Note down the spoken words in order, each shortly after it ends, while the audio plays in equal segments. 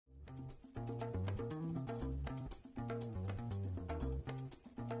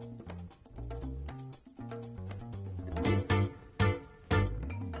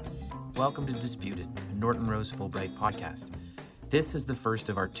welcome to Disputed, a Norton Rose Fulbright podcast. This is the first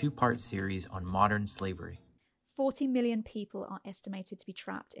of our two-part series on modern slavery. 40 million people are estimated to be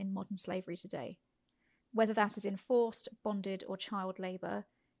trapped in modern slavery today. Whether that is enforced, bonded or child labour,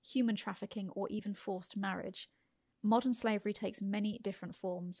 human trafficking or even forced marriage, modern slavery takes many different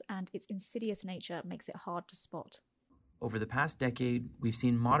forms and its insidious nature makes it hard to spot. Over the past decade, we've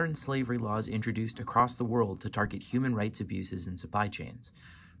seen modern slavery laws introduced across the world to target human rights abuses in supply chains.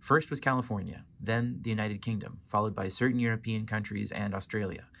 First was California, then the United Kingdom, followed by certain European countries and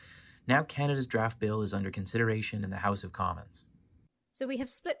Australia. Now Canada's draft bill is under consideration in the House of Commons. So we have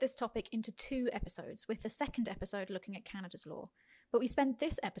split this topic into two episodes, with the second episode looking at Canada's law, but we spend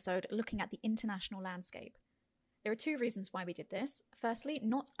this episode looking at the international landscape. There are two reasons why we did this. Firstly,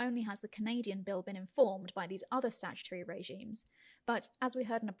 not only has the Canadian bill been informed by these other statutory regimes, but as we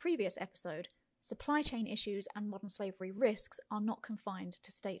heard in a previous episode, supply chain issues and modern slavery risks are not confined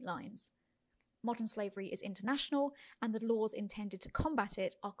to state lines. Modern slavery is international, and the laws intended to combat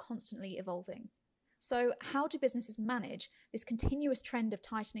it are constantly evolving. So how do businesses manage this continuous trend of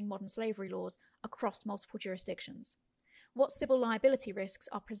tightening modern slavery laws across multiple jurisdictions? What civil liability risks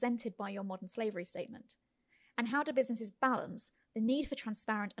are presented by your modern slavery statement? And how do businesses balance the need for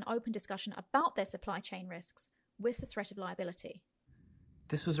transparent and open discussion about their supply chain risks with the threat of liability?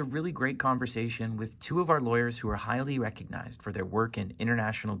 This was a really great conversation with two of our lawyers who are highly recognized for their work in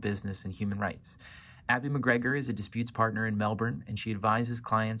international business and human rights. Abi McGregor is a disputes partner in Melbourne, and she advises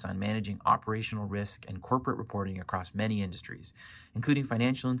clients on managing operational risk and corporate reporting across many industries, including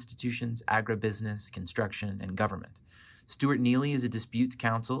financial institutions, agribusiness, construction, and government. Stuart Neely is a disputes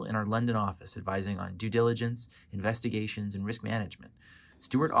counsel in our London office, advising on due diligence, investigations, and risk management.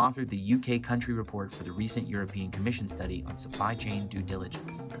 Stuart authored the UK country report for the recent European Commission study on supply chain due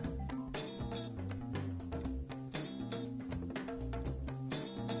diligence.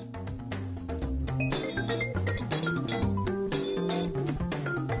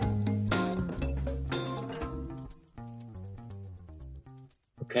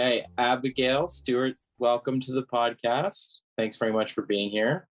 Okay, Abigail, Stuart, welcome to the podcast. Thanks very much for being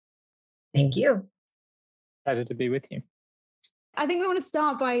here. Thank you. Pleasure to be with you. I think we want to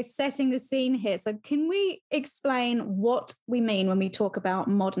start by setting the scene here. So can we explain what we mean when we talk about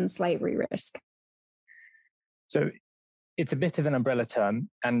modern slavery risk? So it's a bit of an umbrella term,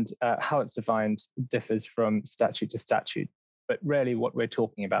 and how it's defined differs from statute to statute. But really what we're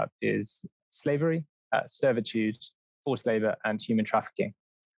talking about is slavery, servitude, forced labor, and human trafficking.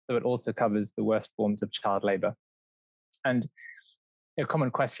 So it also covers the worst forms of child labor. And a common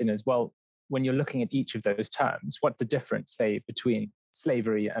question is, well, when you're looking at each of those terms, what's the difference, say, between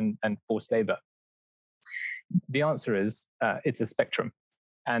slavery and forced labor? The answer is it's a spectrum.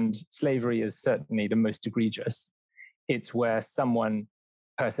 And slavery is certainly the most egregious. It's where someone,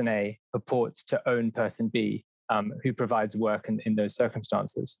 person A, purports to own person B, who provides work in those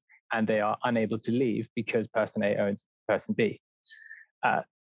circumstances, and they are unable to leave because person A owns person B.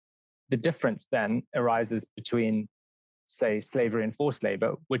 The difference then arises between, say, slavery and forced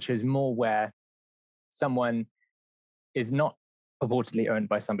labor, which is more where someone is not purportedly owned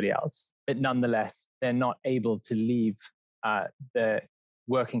by somebody else, but nonetheless, they're not able to leave the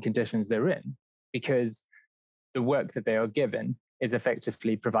working conditions they're in because the work that they are given is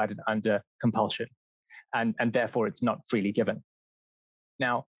effectively provided under compulsion, and therefore it's not freely given.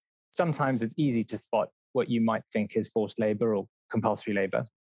 Now, sometimes it's easy to spot what you might think is forced labor or compulsory labor.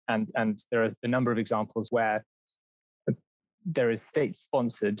 And there are a number of examples where there is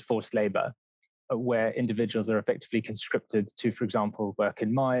state-sponsored forced labor, where individuals are effectively conscripted to, for example, work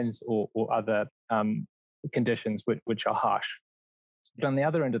in mines or other conditions which are harsh. But on the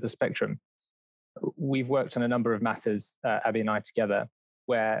other end of the spectrum, we've worked on a number of matters, Abi and I together,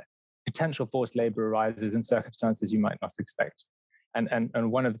 where potential forced labor arises in circumstances you might not expect. And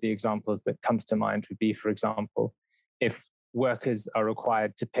one of the examples that comes to mind would be, for example, if workers are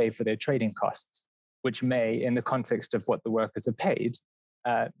required to pay for their trading costs, which may, in the context of what the workers are paid,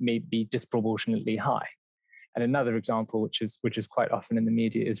 may be disproportionately high. And another example, which is quite often in the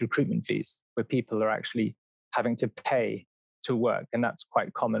media, is recruitment fees, where people are actually having to pay to work, and that's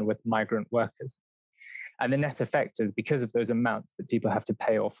quite common with migrant workers. And the net effect is, because of those amounts that people have to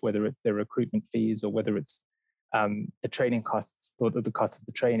pay off, whether it's their recruitment fees or whether it's the training costs or the cost of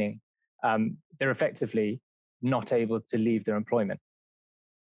the training, they're effectively not able to leave their employment.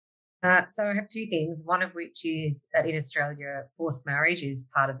 So I have two things, one of which is that in Australia, forced marriage is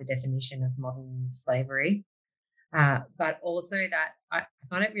part of the definition of modern slavery, but also that I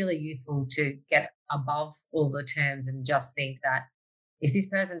find it really useful to get above all the terms and just think that if this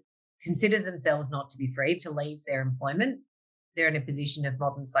person considers themselves not to be free to leave their employment, they're in a position of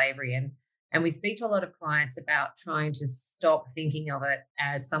modern slavery. And we speak to a lot of clients about trying to stop thinking of it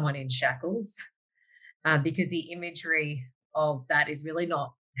as someone in shackles, because the imagery of that is really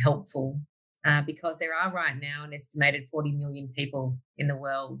not helpful, because there are right now an estimated 40 million people in the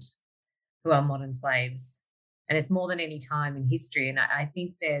world who are modern slaves. And it's more than any time in history. And I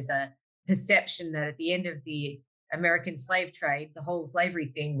think there's a perception that at the end of the American slave trade, the whole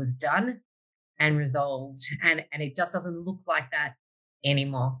slavery thing was done and resolved. And it just doesn't look like that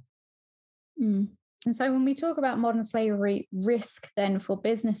anymore. Mm. And so when we talk about modern slavery risk then for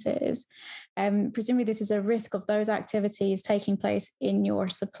businesses, presumably this is a risk of those activities taking place in your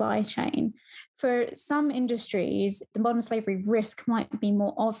supply chain. For some industries, the modern slavery risk might be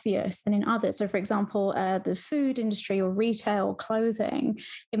more obvious than in others. So for example, the food industry or retail or clothing,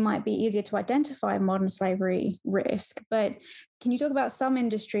 it might be easier to identify modern slavery risk. But can you talk about some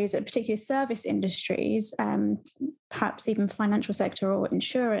industries, particularly service industries, perhaps even financial sector or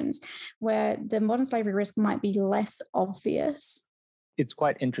insurance, where the modern slavery risk might be less obvious? It's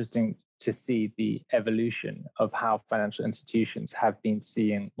quite interesting to see the evolution of how financial institutions have been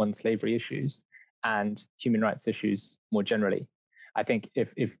seeing modern slavery issues and human rights issues more generally. I think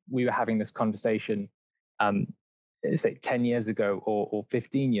if we were having this conversation, say 10 years ago or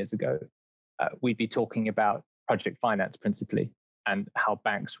 15 years ago, we'd be talking about project finance principally, and how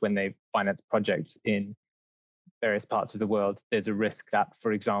banks, when they finance projects in various parts of the world, there's a risk that,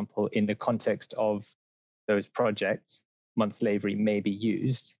 for example, in the context of those projects, modern slavery may be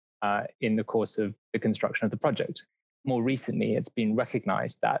used in the course of the construction of the project. More recently, it's been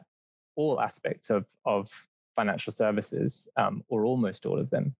recognized that all aspects of financial services, or almost all of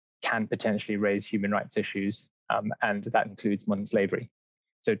them, can potentially raise human rights issues, and that includes modern slavery.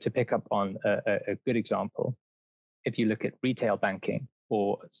 So to pick up on a good example, if you look at retail banking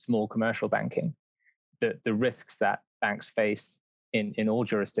or small commercial banking, the risks that banks face in all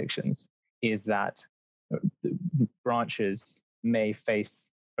jurisdictions is that branches may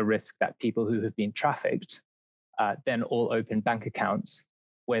face a risk that people who have been trafficked then all open bank accounts,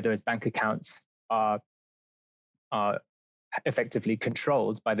 where those bank accounts are effectively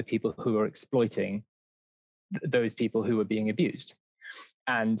controlled by the people who are exploiting those people who are being abused.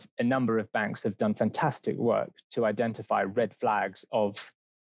 And a number of banks have done fantastic work to identify red flags of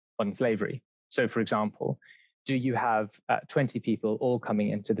modern slavery. So, for example, do you have 20 people all coming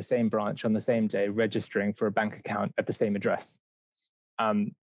into the same branch on the same day, registering for a bank account at the same address?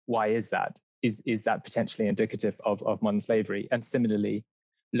 Why is that? Is that potentially indicative of modern slavery? And similarly,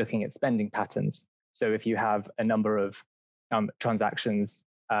 looking at spending patterns. So if you have a number of transactions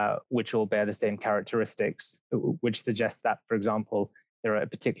which all bear the same characteristics, which suggests that, for example, there are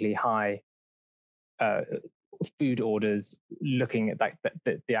particularly high food orders, looking at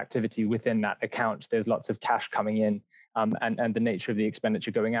the activity within that account, there's lots of cash coming in, and the nature of the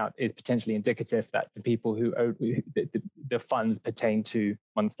expenditure going out is potentially indicative that the people who owe the funds pertain to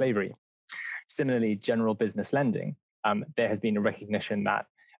modern slavery. Similarly, general business lending, there has been a recognition that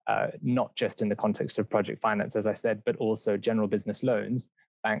not just in the context of project finance, as I said, but also general business loans,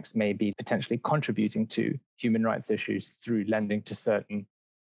 banks may be potentially contributing to human rights issues through lending to certain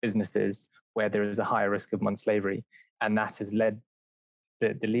businesses where there is a higher risk of modern slavery. And that has led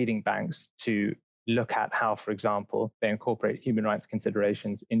the leading banks to look at how, for example, they incorporate human rights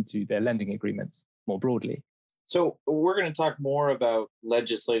considerations into their lending agreements more broadly. So we're going to talk more about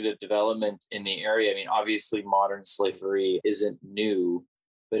legislative development in the area. I mean, obviously, modern slavery isn't new,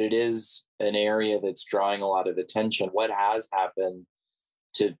 but it is an area that's drawing a lot of attention. What has happened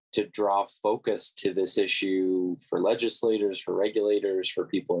to draw focus to this issue for legislators, for regulators, for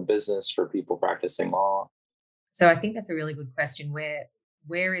people in business, for people practicing law? So I think that's a really good question.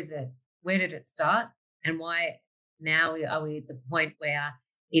 Where is it? Where did it start? And why now are we at the point where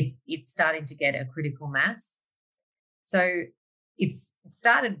it's starting to get a critical mass? So it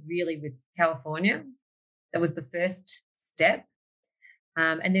started really with California. That was the first step.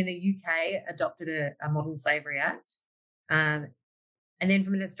 And then the UK adopted a Modern Slavery Act. And then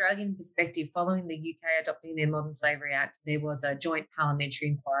from an Australian perspective, following the UK adopting their Modern Slavery Act, there was a joint parliamentary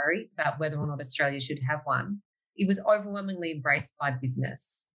inquiry about whether or not Australia should have one. It was overwhelmingly embraced by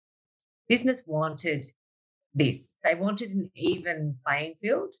business. Business wanted this. They wanted an even playing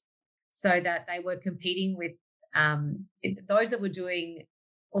field so that they were competing with those that were doing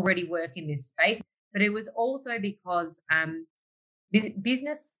already work in this space. But it was also because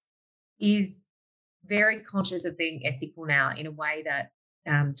business is very conscious of being ethical now in a way that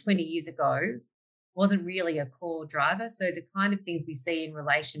 20 years ago wasn't really a core driver. So the kind of things we see in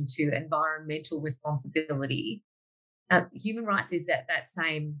relation to environmental responsibility, human rights is that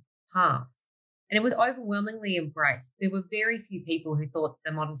same path. And it was overwhelmingly embraced. There were very few people who thought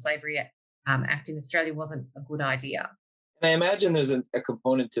the Modern Slavery Act in Australia wasn't a good idea. And I imagine there's a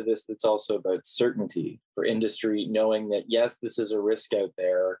component to this that's also about certainty for industry, knowing that, yes, this is a risk out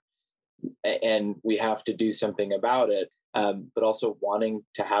there and we have to do something about it, but also wanting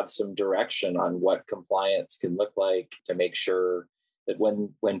to have some direction on what compliance can look like to make sure that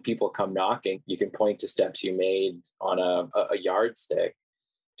when people come knocking, you can point to steps you made on a yardstick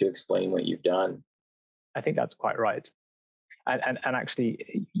to explain what you've done. I think that's quite right. And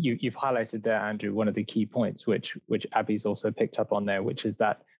actually, you've highlighted there, Andrew, one of the key points, which Abby's also picked up on there, which is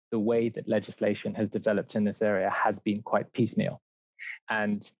that the way that legislation has developed in this area has been quite piecemeal.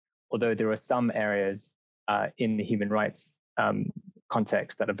 And although there are some areas in the human rights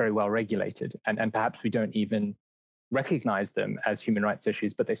context that are very well regulated, and perhaps we don't even recognize them as human rights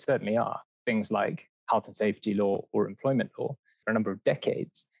issues, but they certainly are. Things like health and safety law or employment law. For a number of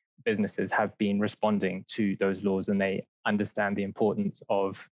decades, businesses have been responding to those laws and they understand the importance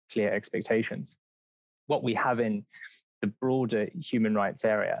of clear expectations. What we have in the broader human rights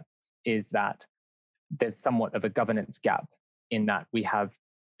area is that there's somewhat of a governance gap in that we have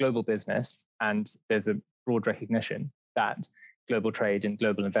global business and there's a broad recognition that global trade and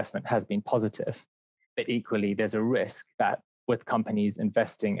global investment has been positive. But equally, there's a risk that with companies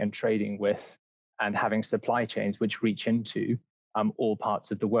investing and trading with and having supply chains which reach into all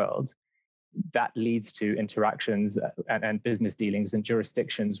parts of the world, that leads to interactions and business dealings in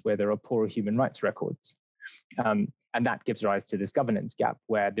jurisdictions where there are poor human rights records. And that gives rise to this governance gap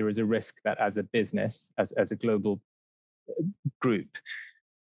where there is a risk that as a business, as a global group,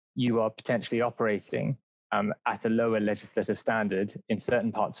 you are potentially operating at a lower legislative standard in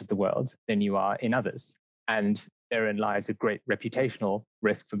certain parts of the world than you are in others. And therein lies a great reputational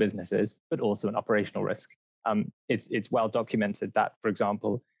risk for businesses, but also an operational risk. It's well documented that, for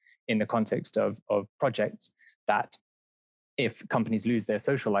example, in the context of projects, that if companies lose their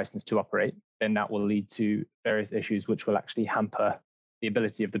social license to operate, then that will lead to various issues which will actually hamper the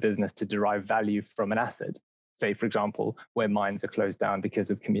ability of the business to derive value from an asset. Say, for example, where mines are closed down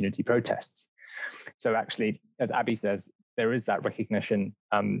because of community protests. So actually, as Abi says, there is that recognition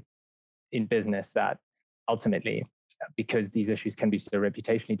in business that ultimately, because these issues can be so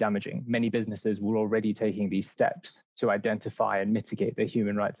reputationally damaging, many businesses were already taking these steps to identify and mitigate their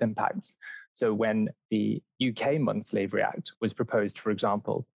human rights impacts. So when the UK Modern Slavery Act was proposed, for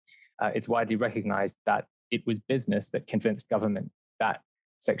example, it's widely recognized that it was business that convinced government that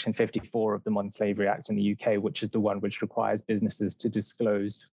Section 54 of the Modern Slavery Act in the UK, which is the one which requires businesses to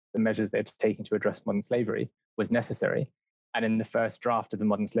disclose the measures they're taking to address modern slavery, was necessary. And in the first draft of the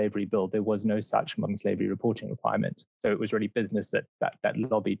Modern Slavery Bill, there was no such modern slavery reporting requirement. So it was really business that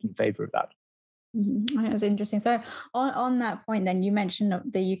lobbied in favor of that. Mm-hmm. That's interesting. So on that point, then, you mentioned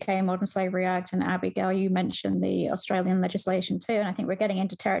the UK Modern Slavery Act, and Abigail, you mentioned the Australian legislation too. And I think we're getting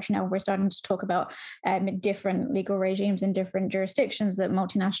into territory now. We're starting to talk about different legal regimes in different jurisdictions that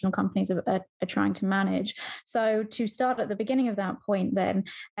multinational companies are trying to manage. So to start at the beginning of that point, then,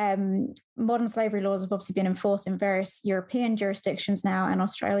 modern slavery laws have obviously been enforced in various European jurisdictions now and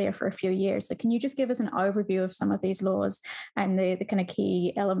Australia for a few years. So can you just give us an overview of some of these laws and the kind of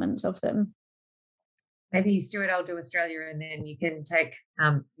key elements of them? Maybe, Stuart, I'll do Australia and then you can take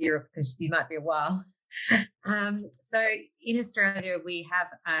Europe because you might be a while. So in Australia, we have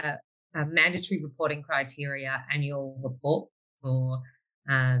a mandatory reporting criteria annual report for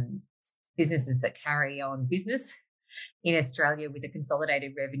businesses that carry on business in Australia with a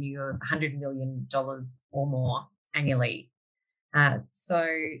consolidated revenue of $100 million or more annually. So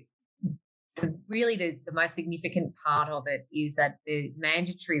really the most significant part of it is that the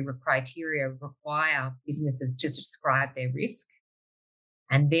mandatory criteria require businesses to describe their risk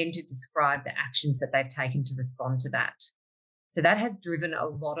and then to describe the actions that they've taken to respond to that. So that has driven a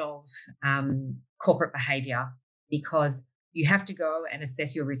lot of corporate behaviour, because you have to go and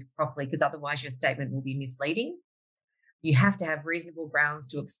assess your risk properly, because otherwise your statement will be misleading. You have to have reasonable grounds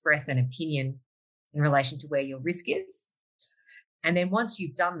to express an opinion in relation to where your risk is. And then once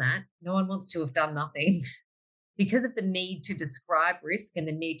you've done that, no one wants to have done nothing. Because of the need to describe risk and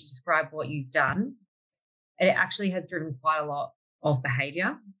the need to describe what you've done, it actually has driven quite a lot of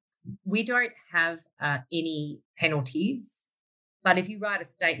behaviour. We don't have any penalties, but if you write a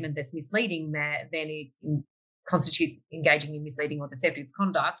statement that's misleading, then it constitutes engaging in misleading or deceptive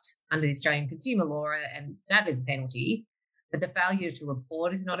conduct under the Australian consumer law, and that is a penalty. But the failure to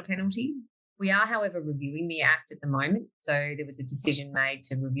report is not a penalty. We are, however, reviewing the Act at the moment. So there was a decision made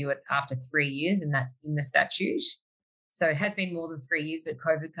to review it after 3 years, and that's in the statute. So it has been more than 3 years, but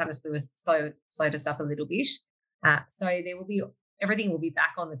COVID kind of slowed us up a little bit. So everything will be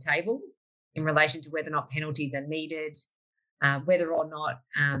back on the table. in relation to whether or not penalties are needed, whether or not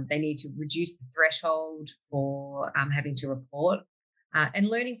they need to reduce the threshold for having to report, and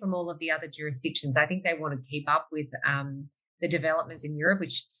learning from all of the other jurisdictions. I think they want to keep up with the developments in Europe,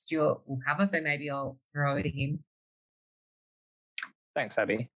 which Stuart will cover, so maybe I'll throw it to him. Thanks,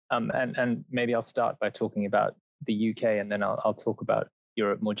 Abi. And maybe I'll start by talking about the UK, and then I'll talk about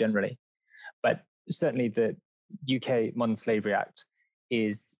Europe more generally. But certainly the UK Modern Slavery Act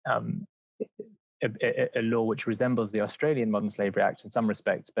is a law which resembles the Australian Modern Slavery Act in some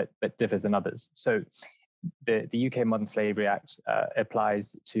respects, but differs in others. So the UK Modern Slavery Act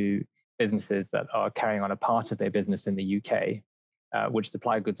applies to businesses that are carrying on a part of their business in the UK, which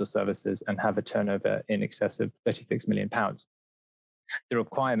supply goods or services and have a turnover in excess of £36 million. The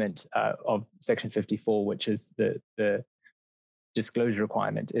requirement of Section 54, which is the disclosure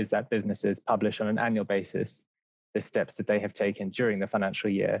requirement, is that businesses publish on an annual basis the steps that they have taken during the financial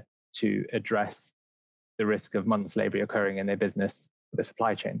year to address the risk of modern slavery occurring in their business or their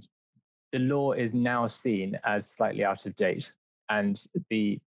supply chains. The law is now seen as slightly out of date, and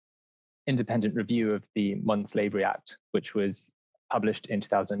the independent review of the Modern Slavery Act, which was published in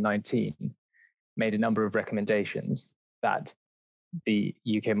 2019, made a number of recommendations that the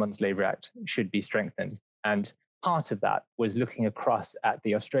UK Modern Slavery Act should be strengthened. And part of that was looking across at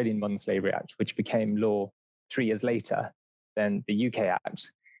the Australian Modern Slavery Act, which became law 3 years later than the UK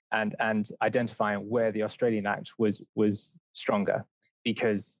Act, and identifying where the Australian Act was stronger,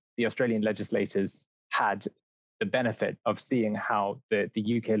 because the Australian legislators had the benefit of seeing how the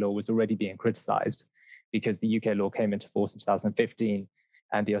UK law was already being criticised, because the UK law came into force in 2015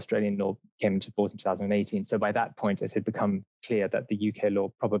 and the Australian law came into force in 2018. So by that point, it had become clear that the UK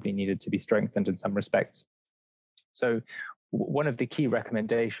law probably needed to be strengthened in some respects. So one of the key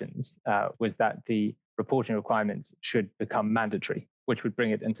recommendations was that the reporting requirements should become mandatory, which would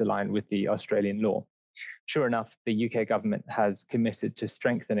bring it into line with the Australian law. Sure enough, the UK government has committed to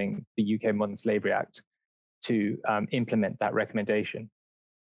strengthening the UK Modern Slavery Act to implement that recommendation.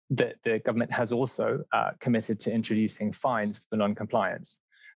 The government has also committed to introducing fines for non-compliance,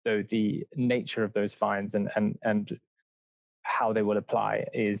 though the nature of those fines and how they will apply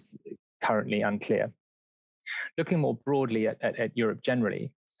is currently unclear. Looking more broadly at Europe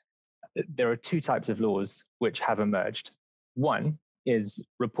generally, there are two types of laws which have emerged. One is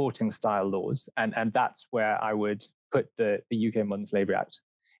reporting style laws, and that's where I would put the UK Modern Slavery Act.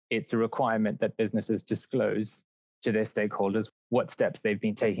 It's a requirement that businesses disclose to their stakeholders what steps they've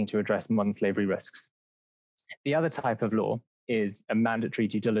been taking to address modern slavery risks. The other type of law is a mandatory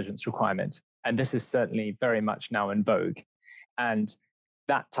due diligence requirement, and this is certainly very much now in vogue. And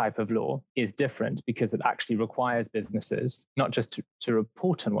that type of law is different because it actually requires businesses not just to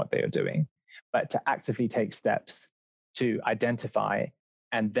report on what they are doing, but to actively take steps to identify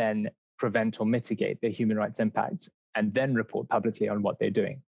and then prevent or mitigate their human rights impacts, and then report publicly on what they're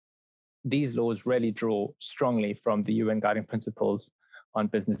doing. These laws really draw strongly from the UN Guiding Principles on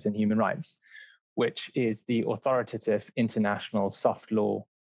Business and Human Rights, which is the authoritative international soft law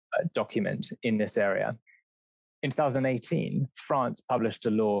document in this area. In 2018, France published a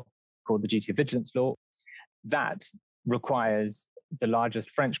law called the Duty of Vigilance Law that requires the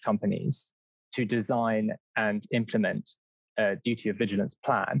largest French companies to design and implement a duty of vigilance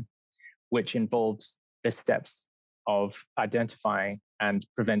plan, which involves the steps of identifying and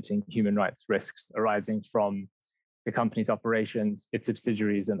preventing human rights risks arising from the company's operations, its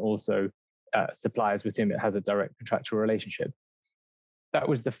subsidiaries, and also suppliers with whom it has a direct contractual relationship. That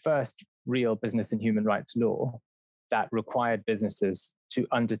was the first real business and human rights law that required businesses to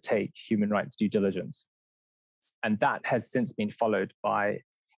undertake human rights due diligence. And that has since been followed by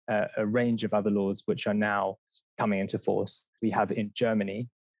a range of other laws which are now coming into force. We have in Germany,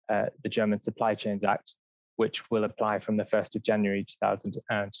 the German Supply Chains Act, which will apply from the 1st of January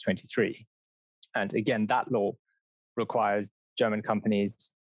 2023. And again, that law requires German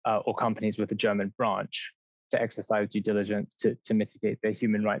companies or companies with a German branch to exercise due diligence to mitigate their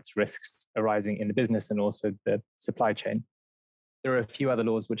human rights risks arising in the business and also the supply chain. There are a few other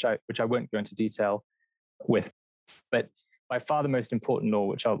laws which I won't go into detail with, but by far the most important law,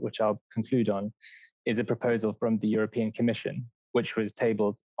 which I'll conclude on, is a proposal from the European Commission, which was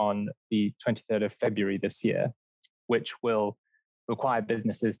tabled on the 23rd of February this year, which will require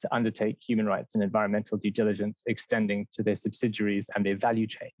businesses to undertake human rights and environmental due diligence extending to their subsidiaries and their value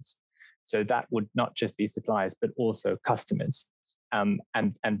chains. So that would not just be suppliers, but also customers. And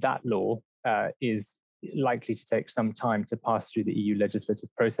that law is likely to take some time to pass through the EU legislative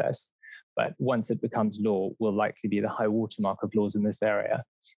process. But once it becomes law, will likely be the high watermark of laws in this area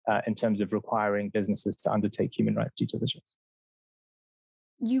in terms of requiring businesses to undertake human rights due diligence.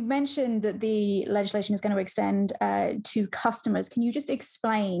 You mentioned that the legislation is going to extend to customers. Can you just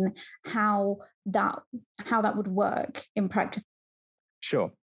explain how that would work in practice?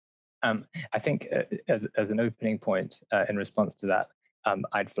 Sure. I think as an opening point in response to that,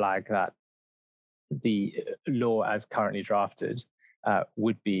 I'd flag that the law as currently drafted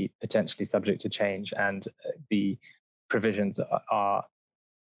would be potentially subject to change, and the provisions are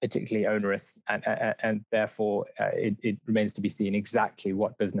particularly onerous, and therefore it remains to be seen exactly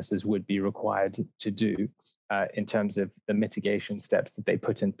what businesses would be required to do in terms of the mitigation steps that they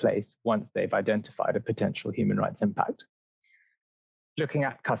put in place once they've identified a potential human rights impact. Looking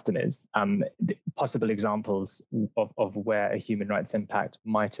at customers, possible examples of where a human rights impact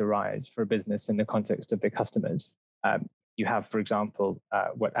might arise for a business in the context of their customers. You have, for example,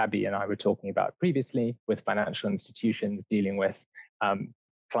 what Abi and I were talking about previously with financial institutions dealing with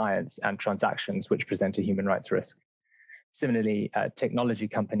clients and transactions which present a human rights risk. Similarly, technology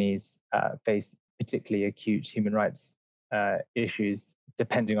companies face particularly acute human rights issues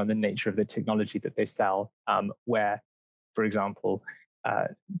depending on the nature of the technology that they sell, where, for example,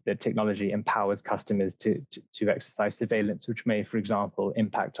 the technology empowers customers to exercise surveillance, which may, for example,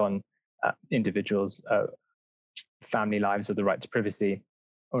 impact on individuals' family lives or the right to privacy,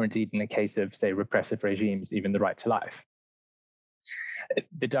 or indeed, in the case of, say, repressive regimes, even the right to life.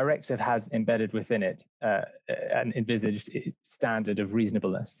 The directive has embedded within it an envisaged standard of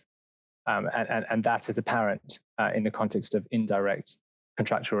reasonableness, and that is apparent in the context of indirect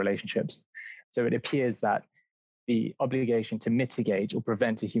contractual relationships. So it appears that the obligation to mitigate or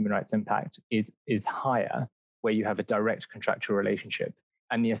prevent a human rights impact is higher where you have a direct contractual relationship.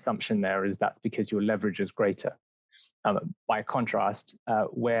 And the assumption there is that's because your leverage is greater. By contrast,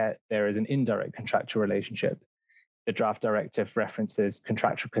 where there is an indirect contractual relationship, the draft directive references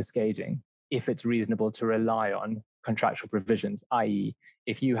contractual cascading if it's reasonable to rely on contractual provisions, i.e.,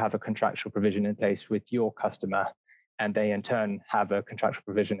 if you have a contractual provision in place with your customer and they in turn have a contractual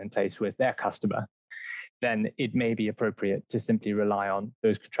provision in place with their customer, then it may be appropriate to simply rely on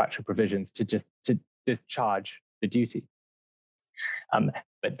those contractual provisions to discharge the duty.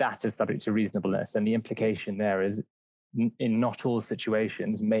 But that is subject to reasonableness. And the implication there is, in not all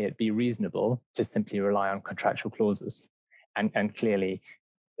situations, may it be reasonable to simply rely on contractual clauses. And clearly,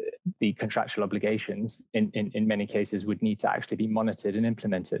 the contractual obligations in many cases would need to actually be monitored and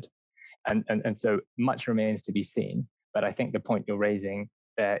implemented. And so much remains to be seen. But I think the point you're raising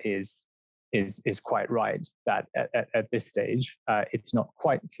there is quite right, that at this stage, it's not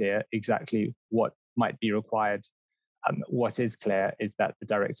quite clear exactly what might be required. What is clear is that the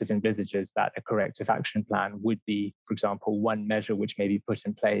directive envisages that a corrective action plan would be, for example, one measure which may be put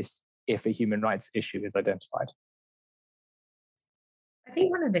in place if a human rights issue is identified. I think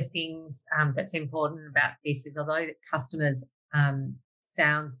one of the things that's important about this is, although customers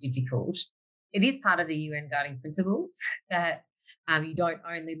sounds difficult, it is part of the UN Guiding Principles that you don't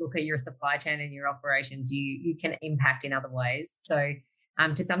only look at your supply chain and your operations, you can impact in other ways. So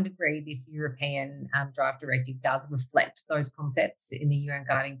to some degree, this European draft directive does reflect those concepts in the UN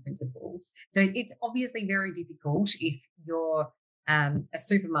Guiding Principles. So it's obviously very difficult if you're a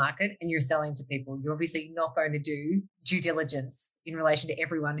supermarket and you're selling to people. You're obviously not going to do due diligence in relation to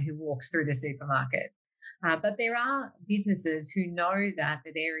everyone who walks through the supermarket. But there are businesses who know that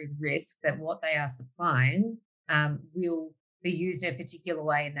there is risk that what they are supplying will be used in a particular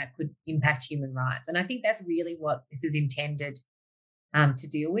way and that could impact human rights. And I think that's really what this is intended to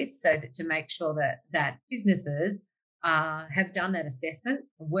deal with, so that to make sure that businesses have done that assessment,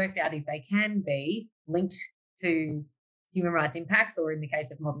 worked out if they can be linked to human rights impacts, or in the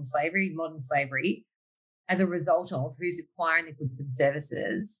case of modern slavery as a result of who's acquiring the goods and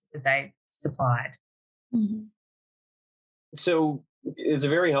services that they supplied. Mm-hmm. So it's a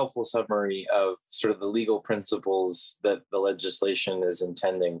very helpful summary of sort of the legal principles that the legislation is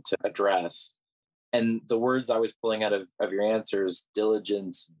intending to address. And the words I was pulling out of your answers: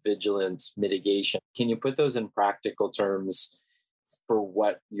 diligence, vigilance, mitigation. Can you put those in practical terms for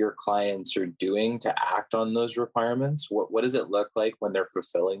what your clients are doing to act on those requirements? What does it look like when they're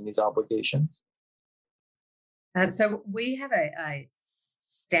fulfilling these obligations? So we have a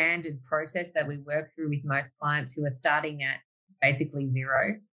standard process that we work through with most clients who are starting at basically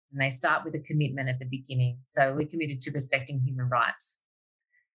zero, and they start with a commitment at the beginning. So we're committed to respecting human rights.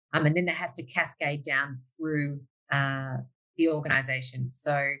 And then that has to cascade down through the organisation.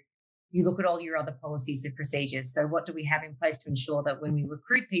 So you look at all your other policies and procedures. So what do we have in place to ensure that when we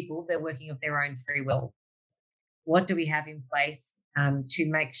recruit people, they're working of their own free will? What do we have in place to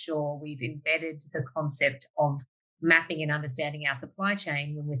make sure we've embedded the concept of mapping and understanding our supply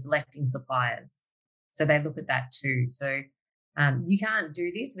chain when we're selecting suppliers? So they look at that too. So You can't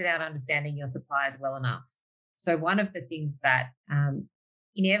do this without understanding your suppliers well enough. So one of the things that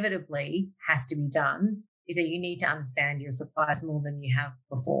inevitably has to be done is that you need to understand your suppliers more than you have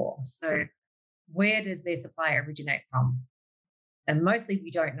before. So where does their supply originate from? And mostly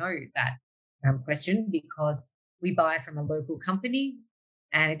we don't know that question because we buy from a local company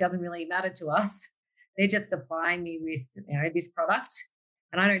and it doesn't really matter to us. They're just supplying me with this product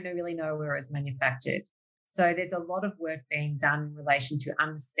and I don't really know where it's manufactured. So there's a lot of work being done in relation to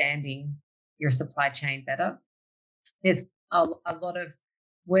understanding your supply chain better. There's a lot of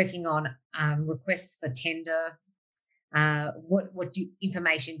working on requests for tender. What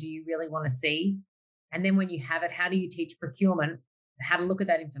information do you really want to see? And then when you have it, how do you teach procurement how to look at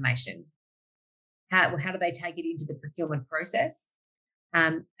that information? How do they take it into the procurement process?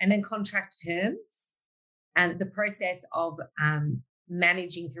 And then contract terms and the process of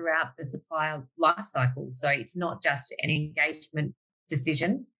managing throughout the supplier life cycle. So it's not just an engagement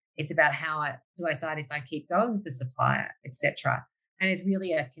decision. It's about how I decide if I keep going with the supplier, etc. And it's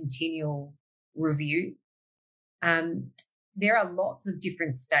really a continual review. There are lots of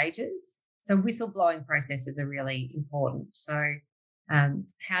different stages. So whistleblowing processes are really important. So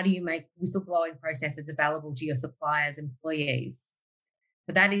how do you make whistleblowing processes available to your suppliers' employees?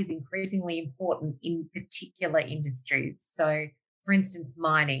 But that is increasingly important in particular industries. So, for instance,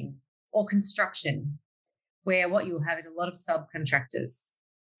 mining or construction, where what you'll have is a lot of subcontractors.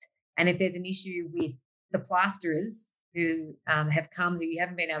 And if there's an issue with the plasterers who have come, who you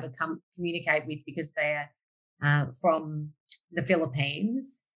haven't been able to communicate with because they're from the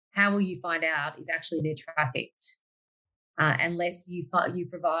Philippines, how will you find out if actually they're trafficked unless you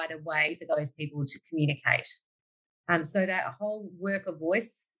provide a way for those people to communicate? So that whole worker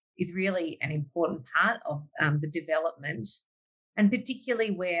voice is really an important part of the development, and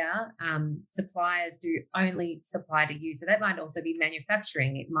particularly where suppliers do only supply to you. So that might also be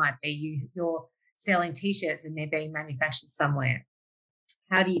manufacturing. It might be you're selling T-shirts and they're being manufactured somewhere.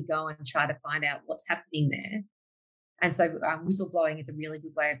 How do you go and try to find out what's happening there? And so whistleblowing is a really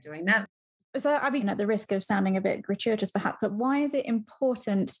good way of doing that. So, I mean, at the risk of sounding a bit gratuitous perhaps, but why is it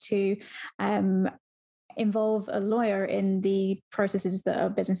important to involve a lawyer in the processes that a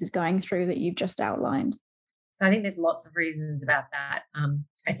business is going through that you've just outlined? So I think there's lots of reasons about that.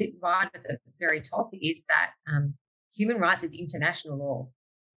 I sit right at the very top is that human rights is international law.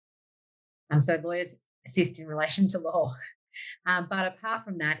 So lawyers assist in relation to law. But apart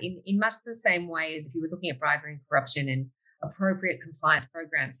from that, in much the same way as if you were looking at bribery and corruption and appropriate compliance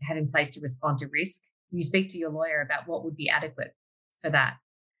programs to have in place to respond to risk, you speak to your lawyer about what would be adequate for that.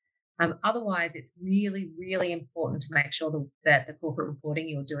 Otherwise, it's really, really important to make sure that the corporate reporting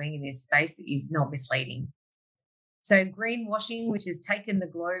you're doing in this space is not misleading. So greenwashing, which has taken the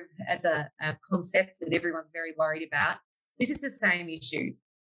globe as a concept that everyone's very worried about, this is the same issue.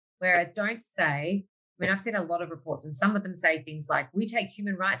 Whereas I've seen a lot of reports and some of them say things like, we take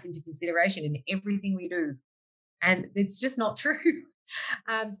human rights into consideration in everything we do. And it's just not true.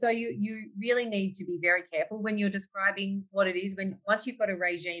 So you really need to be very careful when you're describing what it is. Once you've got a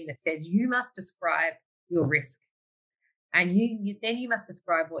regime that says you must describe your risk and then you must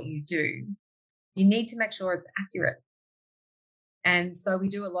describe what you do, you need to make sure it's accurate. And so we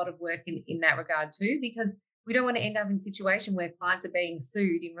do a lot of work in that regard too, because we don't want to end up in a situation where clients are being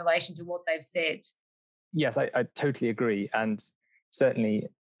sued in relation to what they've said. Yes, I totally agree. And certainly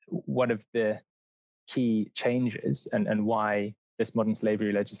one of the key changes and why this modern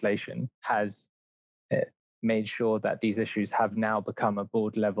slavery legislation has made sure that these issues have now become a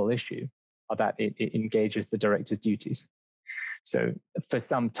board level issue are that it engages the director's duties. So for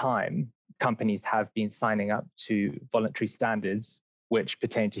some time, companies have been signing up to voluntary standards which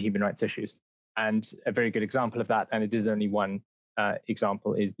pertain to human rights issues. And a very good example of that, and it is only one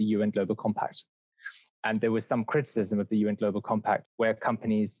example, is the UN Global Compact. And there was some criticism of the UN Global Compact where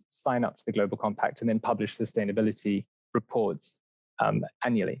companies sign up to the Global Compact and then publish sustainability reports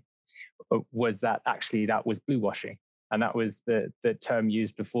annually. Was that actually that was blue washing? And that was the term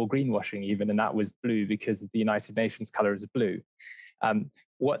used before greenwashing even, and that was blue because the United Nations color is blue.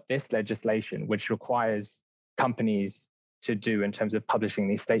 What this legislation, which requires companies to do in terms of publishing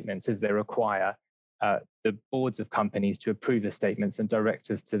these statements, is they require the boards of companies to approve the statements and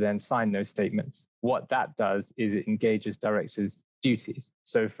directors to then sign those statements. What that does is it engages directors' duties.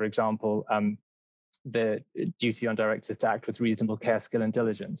 So, for example, the duty on directors to act with reasonable care, skill, and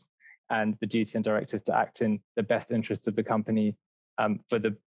diligence, and the duty on directors to act in the best interests of the company for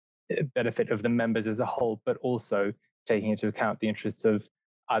the benefit of the members as a whole, but also taking into account the interests of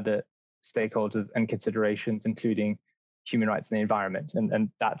other stakeholders and considerations, including human rights and the environment. And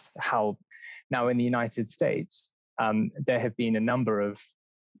that's how now in the United States, there have been a number of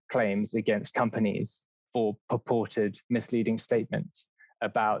claims against companies for purported misleading statements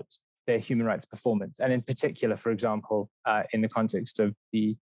about their human rights performance. And in particular, for example, in the context of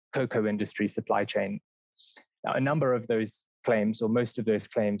the cocoa industry supply chain. Now, a number of those claims, or most of those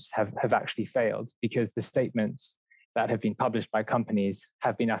claims, have actually failed because the statements that have been published by companies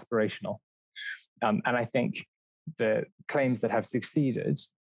have been aspirational. And I think the claims that have succeeded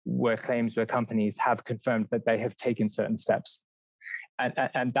were claims where companies have confirmed that they have taken certain steps.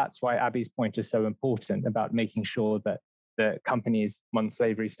 And that's why Abi's point is so important about making sure that the company's modern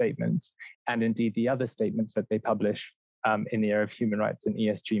slavery statements, and indeed the other statements that they publish in the area of human rights and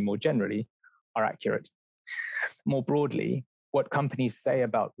ESG more generally, are accurate. More broadly, what companies say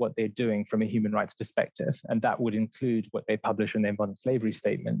about what they're doing from a human rights perspective, and that would include what they publish in their modern slavery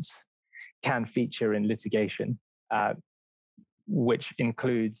statements, can feature in litigation, which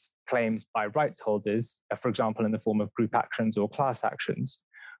includes claims by rights holders, for example, in the form of group actions or class actions,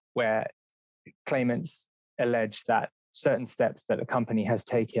 where claimants allege that certain steps that a company has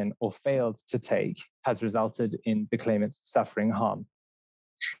taken or failed to take has resulted in the claimants suffering harm.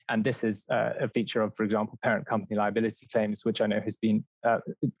 And this is a feature of, for example, parent company liability claims, which I know has been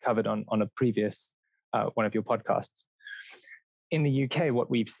covered on a previous one of your podcasts. In the UK,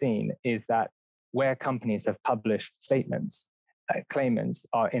 what we've seen is that where companies have published statements, claimants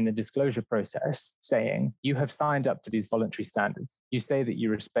are in the disclosure process saying, you have signed up to these voluntary standards. You say that you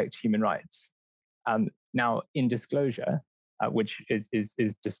respect human rights. Now, in disclosure, which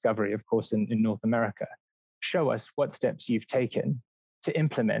is discovery, of course, in North America, show us what steps you've taken to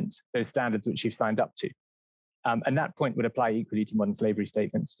implement those standards which you've signed up to. And that point would apply equally to modern slavery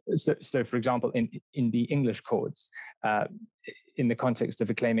statements. So for example, in the English courts, in the context of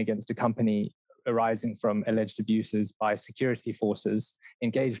a claim against a company arising from alleged abuses by security forces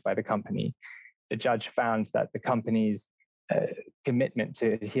engaged by the company, the judge found that the company's commitment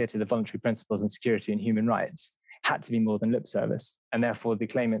to adhere to the voluntary principles in security and human rights had to be more than lip service. And therefore, the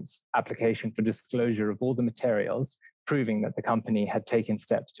claimant's application for disclosure of all the materials proving that the company had taken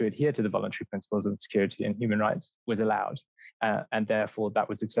steps to adhere to the voluntary principles of security and human rights was allowed. And therefore, that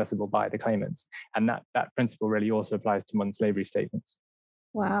was accessible by the claimants. And that principle really also applies to modern slavery statements.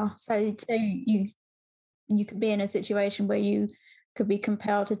 Wow. So you could be in a situation where you could be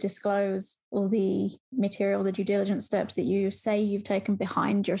compelled to disclose all the material, the due diligence steps that you say you've taken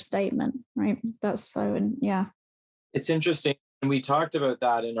behind your statement, right? That's so, and yeah. It's interesting. And we talked about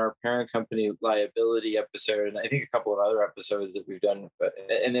that in our parent company liability episode, and I think a couple of other episodes that we've done.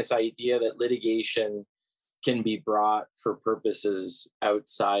 And this idea that litigation can be brought for purposes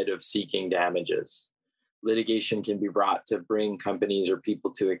outside of seeking damages. Litigation can be brought to bring companies or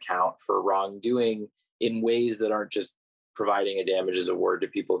people to account for wrongdoing in ways that aren't just providing a damages award to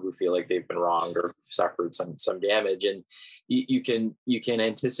people who feel like they've been wronged or suffered some damage. And you can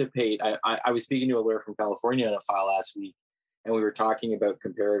anticipate. I was speaking to a lawyer from California on a file last week, and we were talking about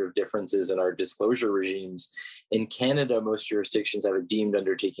comparative differences in our disclosure regimes. In Canada, most jurisdictions have a deemed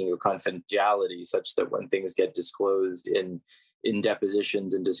undertaking of confidentiality, such that when things get disclosed in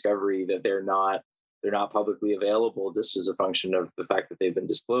depositions and discovery, that they're not publicly available just as a function of the fact that they've been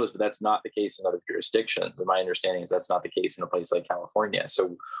disclosed. But that's not the case in other jurisdictions. And my understanding is that's not the case in a place like California.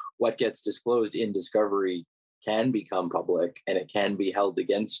 So what gets disclosed in discovery can become public, and it can be held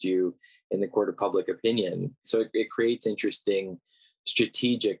against you in the court of public opinion. So it creates interesting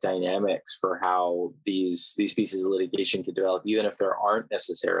strategic dynamics for how these pieces of litigation could develop, even if there aren't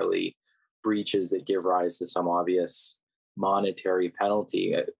necessarily breaches that give rise to some obvious monetary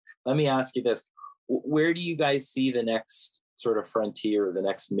penalty. Let me ask you this. Where do you guys see the next sort of frontier, the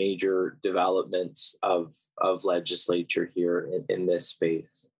next major developments of legislature here in this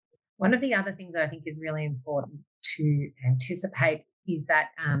space? One of the other things that I think is really important to anticipate is that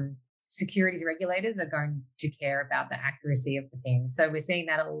securities regulators are going to care about the accuracy of the things. So we're seeing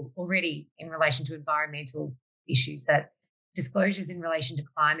that already in relation to environmental issues, that disclosures in relation to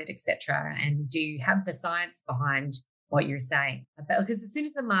climate, etc. And do you have the science behind what you're saying? Because as soon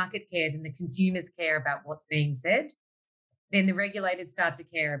as the market cares and the consumers care about what's being said, then the regulators start to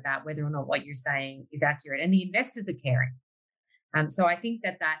care about whether or not what you're saying is accurate, and the investors are caring. So I think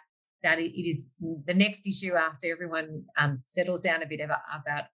that it is the next issue after everyone settles down a bit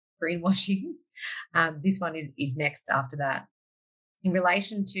about greenwashing. This one is next after that. In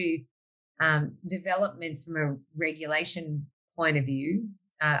relation to developments from a regulation point of view,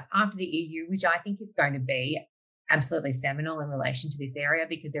 after the EU, which I think is going to be absolutely seminal in relation to this area,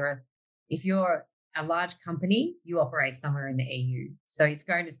 because if you're a large company, you operate somewhere in the EU. So it's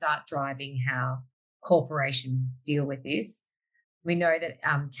going to start driving how corporations deal with this. We know that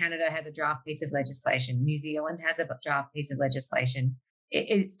Canada has a draft piece of legislation. New Zealand has a draft piece of legislation.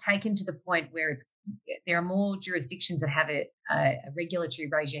 It's taken to the point where there are more jurisdictions that have a regulatory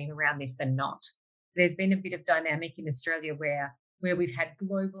regime around this than not. There's been a bit of dynamic in Australia where we've had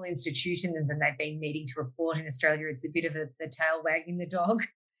global institutions and they've been needing to report. In Australia, it's a bit of the tail wagging the dog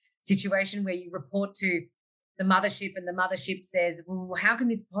situation where you report to the mothership and the mothership says, well, how can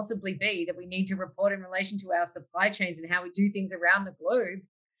this possibly be that we need to report in relation to our supply chains and how we do things around the globe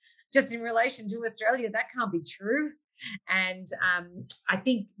just in relation to Australia? That can't be true. And I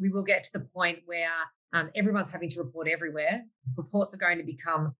think we will get to the point where everyone's having to report everywhere. Reports are going to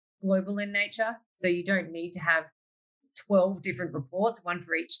become global in nature. So you don't need to have 12 different reports, one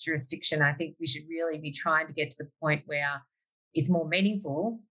for each jurisdiction. I think we should really be trying to get to the point where it's more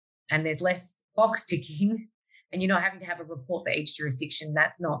meaningful and there's less box ticking and you're not having to have a report for each jurisdiction.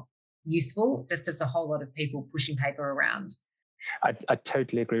 That's not useful. There's just a whole lot of people pushing paper around. I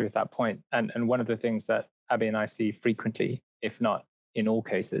totally agree with that point. And one of the things that Abi and I see frequently, if not in all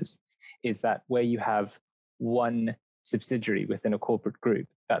cases, is that where you have one subsidiary within a corporate group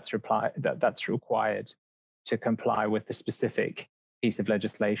that's required to comply with a specific piece of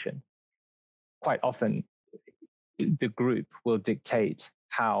legislation, quite often the group will dictate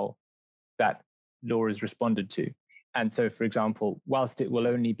how that law is responded to. And so, for example, whilst it will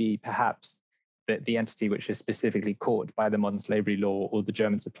only be perhaps the entity which is specifically caught by the Modern Slavery Law or the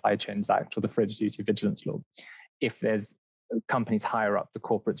German Supply Chains Act or the Freight Duty Vigilance Law, if there's companies higher up the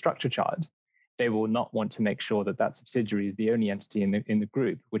corporate structure chart, they will not want to make sure that that subsidiary is the only entity in the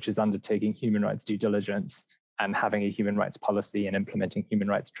group which is undertaking human rights due diligence and having a human rights policy and implementing human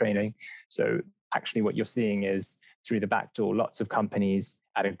rights training. So actually what you're seeing is through the back door, lots of companies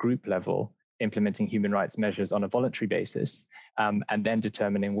at a group level implementing human rights measures on a voluntary basis, and then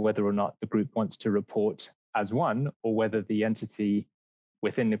determining whether or not the group wants to report as one, or whether the entity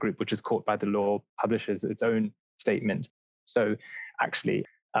within the group, which is caught by the law, publishes its own statement. So actually,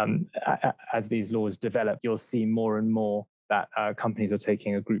 as these laws develop, you'll see more and more that companies are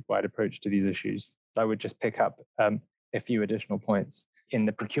taking a group-wide approach to these issues. I would just pick up a few additional points. In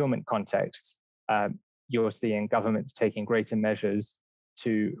the procurement context, you're seeing governments taking greater measures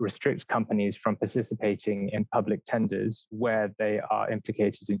to restrict companies from participating in public tenders where they are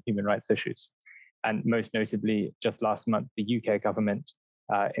implicated in human rights issues. And most notably, just last month, the UK government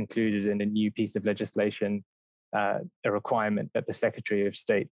included in a new piece of legislation a requirement that the Secretary of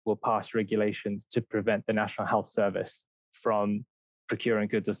State will pass regulations to prevent the National Health Service from procuring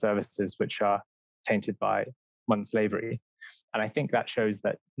goods or services which are tainted by modern slavery. And I think that shows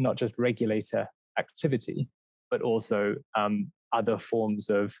that not just regulator activity, but also other forms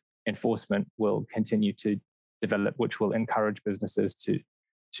of enforcement will continue to develop, which will encourage businesses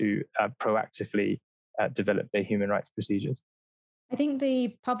to proactively develop their human rights procedures. I think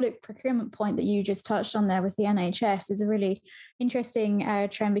the public procurement point that you just touched on there with the NHS is a really interesting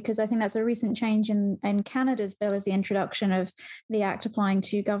trend, because I think that's a recent change in Canada's bill, is the introduction of the Act applying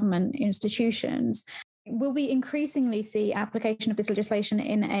to government institutions. Will we increasingly see application of this legislation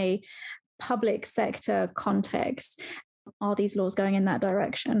in a public sector context? Are these laws going in that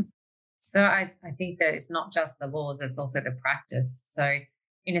direction? So I think that it's not just the laws, it's also the practice. So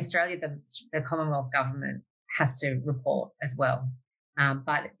in Australia, the Commonwealth government has to report as well.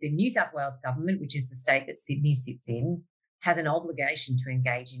 But the New South Wales government, which is the state that Sydney sits in, has an obligation to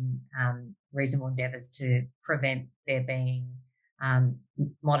engage in reasonable endeavours to prevent there being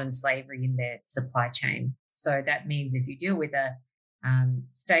modern slavery in their supply chain. So that means if you deal with a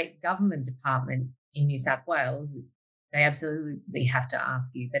state government department in New South Wales, they absolutely have to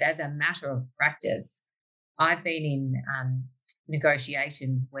ask you. But as a matter of practice, I've been in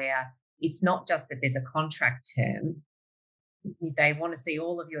negotiations where it's not just that there's a contract term. They want to see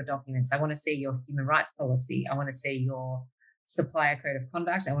all of your documents. I want to see your human rights policy. I want to see your supplier code of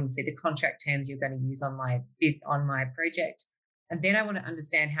conduct. I want to see the contract terms you're going to use on my project. And then I want to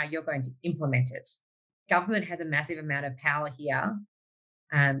understand how you're going to implement it. Government has a massive amount of power here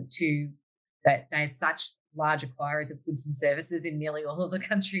that they're such large acquirers of goods and services in nearly all of the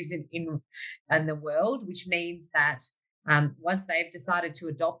countries in the world, which means that once they've decided to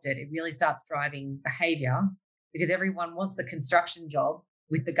adopt it, it really starts driving behaviour, because everyone wants the construction job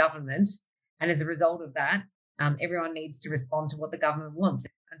with the government. And as a result of that, everyone needs to respond to what the government wants.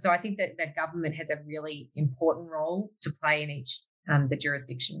 And so I think that government has a really important role to play in each the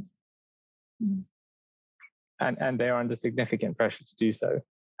jurisdictions. And they are under significant pressure to do so.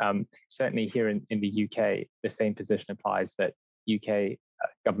 Certainly here in the UK, the same position applies, that UK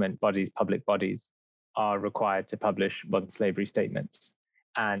government bodies, public bodies, are required to publish modern slavery statements.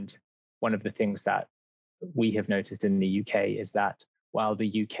 And one of the things that we have noticed in the UK is that while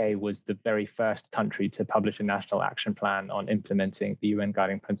the UK was the very first country to publish a national action plan on implementing the UN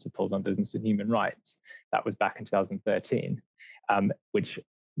Guiding Principles on Business and Human Rights, that was back in 2013, which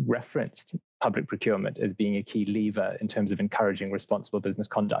referenced public procurement as being a key lever in terms of encouraging responsible business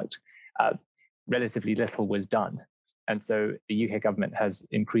conduct, relatively little was done. And so the UK government has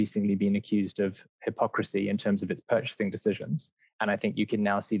increasingly been accused of hypocrisy in terms of its purchasing decisions. And I think you can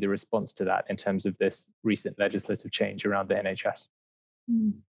now see the response to that in terms of this recent legislative change around the NHS.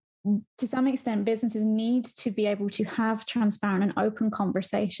 To some extent, businesses need to be able to have transparent and open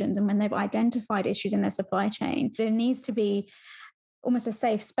conversations. And when they've identified issues in their supply chain, there needs to be almost a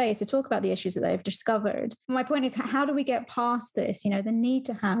safe space to talk about the issues that they've discovered. My point is, how do we get past this? The need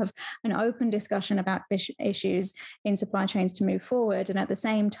to have an open discussion about issues in supply chains to move forward. And at the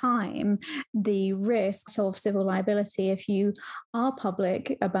same time, the risk of civil liability if you are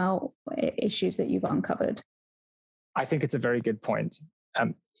public about issues that you've uncovered. I think it's a very good point.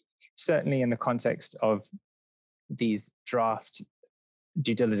 Certainly in the context of these draft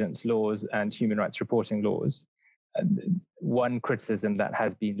due diligence laws and human rights reporting laws, one criticism that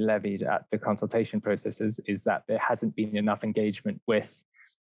has been levied at the consultation processes is that there hasn't been enough engagement with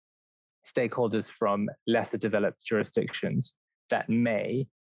stakeholders from lesser developed jurisdictions that may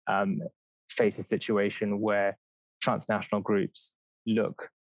face a situation where transnational groups look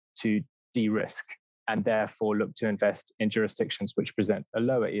to de-risk and therefore look to invest in jurisdictions which present a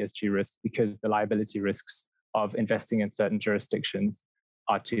lower ESG risk because the liability risks of investing in certain jurisdictions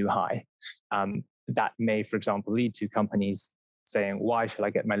are too high. That may, for example, lead to companies saying, why should I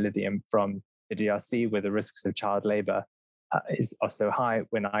get my lithium from the DRC where the risks of child labor are so high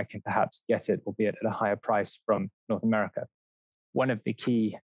when I can perhaps get it, albeit at a higher price, from North America? One of the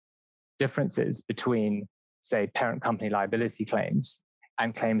key differences between, say, parent company liability claims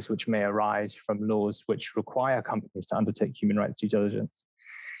and claims which may arise from laws which require companies to undertake human rights due diligence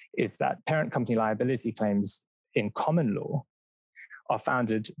is that parent company liability claims in common law are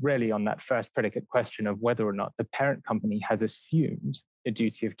founded really on that first predicate question of whether or not the parent company has assumed a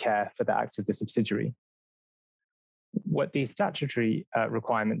duty of care for the acts of the subsidiary. What these statutory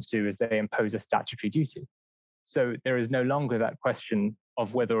requirements do is they impose a statutory duty. So there is no longer that question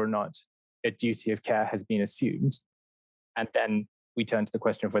of whether or not a duty of care has been assumed, and then we turn to the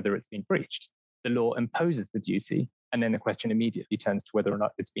question of whether it's been breached. The law imposes the duty, and then the question immediately turns to whether or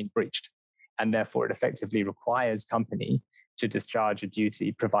not it's been breached. And therefore, it effectively requires company to discharge a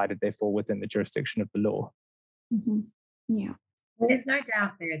duty provided they fall within the jurisdiction of the law. Mm-hmm. Yeah. There's no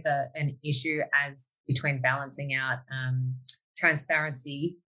doubt there is an issue as between balancing out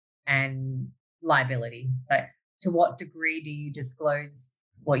transparency and liability. But to what degree do you disclose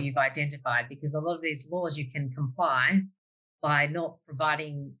what you've identified? Because a lot of these laws you can comply by not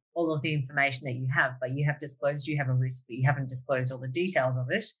providing all of the information that you have, but you have disclosed you have a risk, but you haven't disclosed all the details of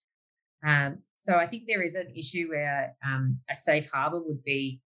it. So I think there is an issue where a safe harbour would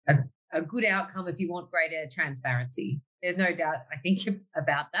be a good outcome if you want greater transparency. There's no doubt, I think,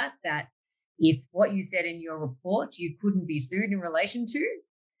 about that if what you said in your report you couldn't be sued in relation to,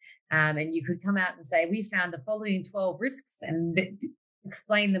 and you could come out and say, we found the following 12 risks and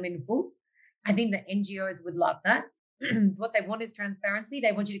explain them in full, I think that NGOs would love that. What they want is transparency.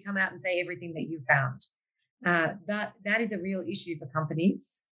 They want you to come out and say everything that you found. That is a real issue for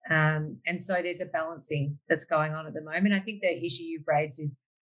companies. And so there's a balancing that's going on at the moment. I think the issue you've raised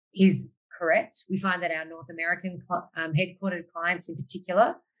is correct. We find that our North American headquartered clients in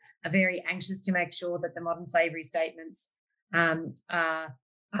particular are very anxious to make sure that the modern slavery statements are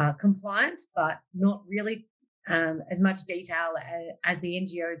compliant, but not really as much detail as the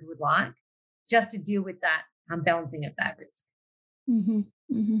NGOs would like, just to deal with that balancing of that risk. Mm-hmm.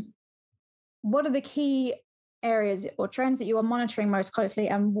 Mm-hmm. What are the key areas or trends that you are monitoring most closely,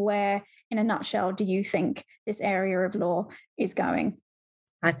 and where, in a nutshell, do you think this area of law is going?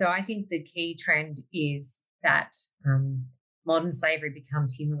 So I think the key trend is that modern slavery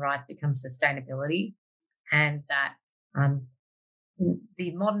becomes human rights, becomes sustainability, and that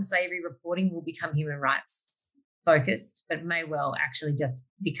the modern slavery reporting will become human rights focused, but may well actually just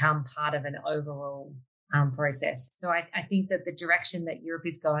become part of an overall process. So I think that the direction that Europe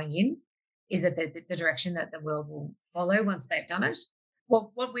is going in is that the direction that the world will follow once they've done it.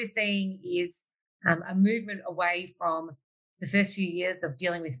 What we're seeing is a movement away from the first few years of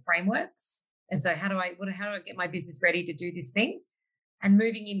dealing with frameworks. And so how do I get my business ready to do this thing? And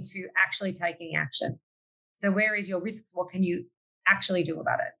moving into actually taking action. So where is your risks? What can you actually do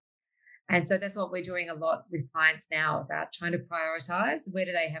about it? And so that's what we're doing a lot with clients now, about trying to prioritize. Where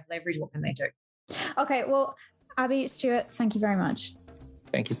do they have leverage? What can they do? Okay, well, Abi, Stuart, thank you very much.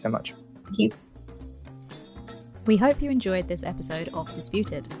 Thank you so much. Thank you. We hope you enjoyed this episode of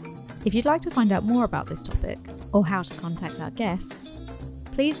Disputed. If you'd like to find out more about this topic, or how to contact our guests,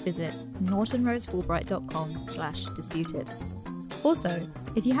 please visit nortonrosefulbright.com/disputed. Also,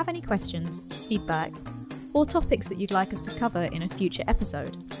 if you have any questions, feedback, or topics that you'd like us to cover in a future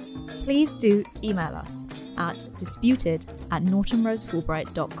episode, please do email us at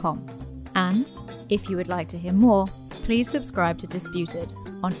disputed@nortonrosefulbright.com. And if you would like to hear more, please subscribe to Disputed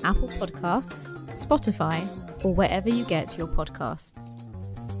on Apple Podcasts, Spotify, or wherever you get your podcasts.